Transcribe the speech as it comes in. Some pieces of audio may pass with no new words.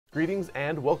Greetings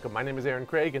and welcome. My name is Aaron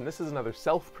Craig and this is another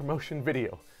self-promotion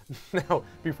video. Now,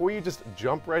 before you just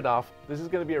jump right off, this is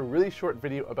going to be a really short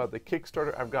video about the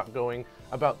Kickstarter I've got going,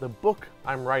 about the book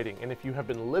I'm writing. And if you have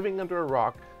been living under a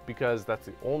rock, because that's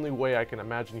the only way I can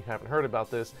imagine you haven't heard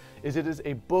about this, is it is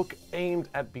a book aimed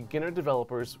at beginner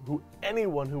developers,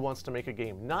 anyone who wants to make a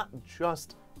game, not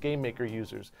just game maker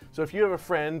users. So if you have a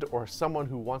friend or someone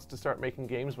who wants to start making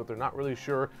games but they're not really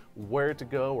sure where to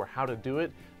go or how to do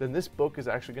it, then this book is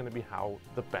actually going to be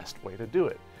the best way to do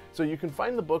it. So you can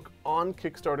find the book on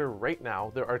Kickstarter right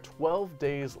now. There are 12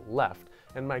 days left,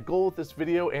 and my goal with this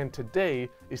video and today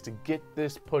is to get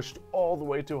this pushed all the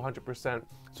way to 100%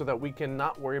 so that we can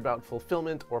not worry about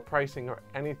fulfillment or pricing or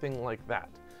anything like that.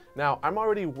 Now, I'm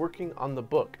already working on the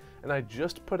book, and I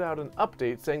just put out an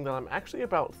update saying that I'm actually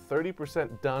about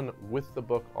 30% done with the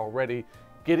book already,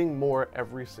 getting more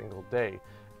every single day.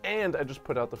 And I just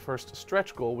put out the first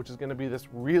stretch goal, which is going to be this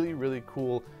really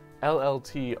cool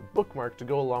LLT bookmark to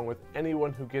go along with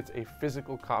anyone who gets a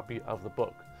physical copy of the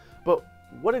book. But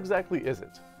what exactly is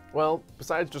it? Well,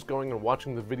 besides just going and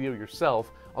watching the video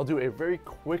yourself, I'll do a very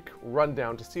quick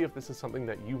rundown to see if this is something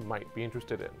that you might be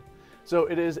interested in. So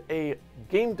it is a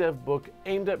game dev book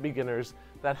aimed at beginners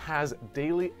that has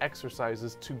daily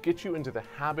exercises to get you into the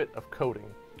habit of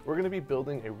coding. We're going to be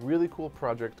building a really cool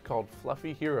project called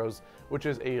Fluffy Heroes, which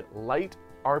is a light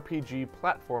RPG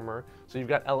platformer, so you've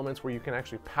got elements where you can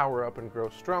actually power up and grow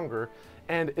stronger,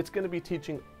 and it's going to be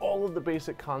teaching all of the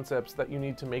basic concepts that you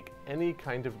need to make any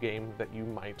kind of game that you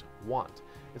might want.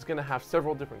 It's going to have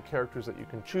several different characters that you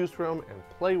can choose from and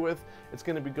play with. It's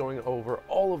going to be going over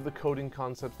all of the coding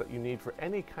concepts that you need for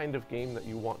any kind of game that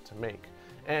you want to make.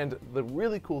 And the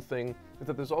really cool thing is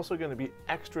that there's also going to be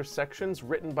extra sections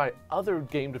written by other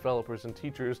game developers and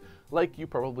teachers like you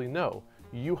probably know.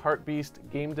 You Heartbeast,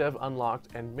 Game Dev Unlocked,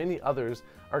 and many others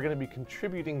are going to be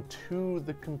contributing to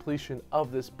the completion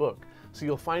of this book. So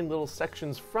you'll find little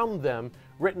sections from them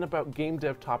written about game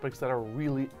dev topics that are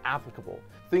really applicable.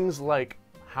 Things like,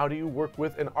 how do you work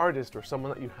with an artist or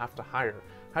someone that you have to hire?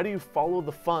 How do you follow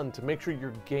the fun to make sure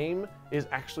your game is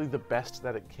actually the best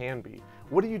that it can be?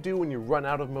 What do you do when you run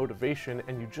out of motivation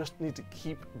and you just need to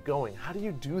keep going? How do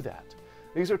you do that?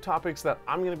 These are topics that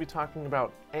I'm going to be talking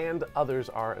about, and others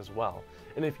are as well.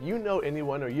 And if you know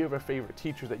anyone or you have a favorite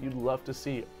teacher that you'd love to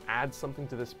see add something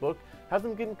to this book, have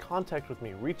them get in contact with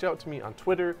me. Reach out to me on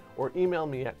Twitter or email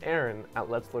me at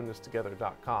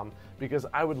aaron@letslearnthistogether.com, because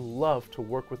I would love to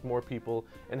work with more people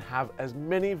and have as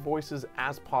many voices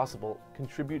as possible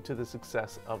contribute to the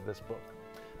success of this book.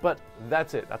 But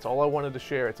that's it. That's all I wanted to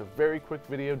share. It's a very quick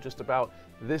video just about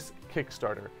this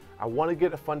Kickstarter. I want to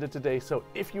get it funded today, so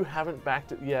if you haven't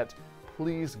backed it yet,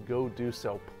 please go do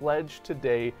so. Pledge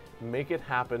today, make it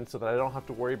happen so that I don't have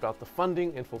to worry about the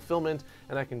funding and fulfillment,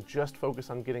 and I can just focus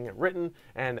on getting it written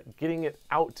and getting it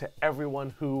out to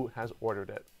everyone who has ordered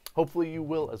it. Hopefully you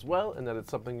will as well, and that it's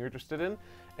something you're interested in.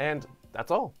 And that's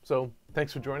all. So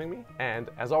thanks for joining me, and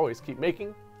as always, keep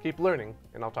making, keep learning,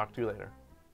 and I'll talk to you later.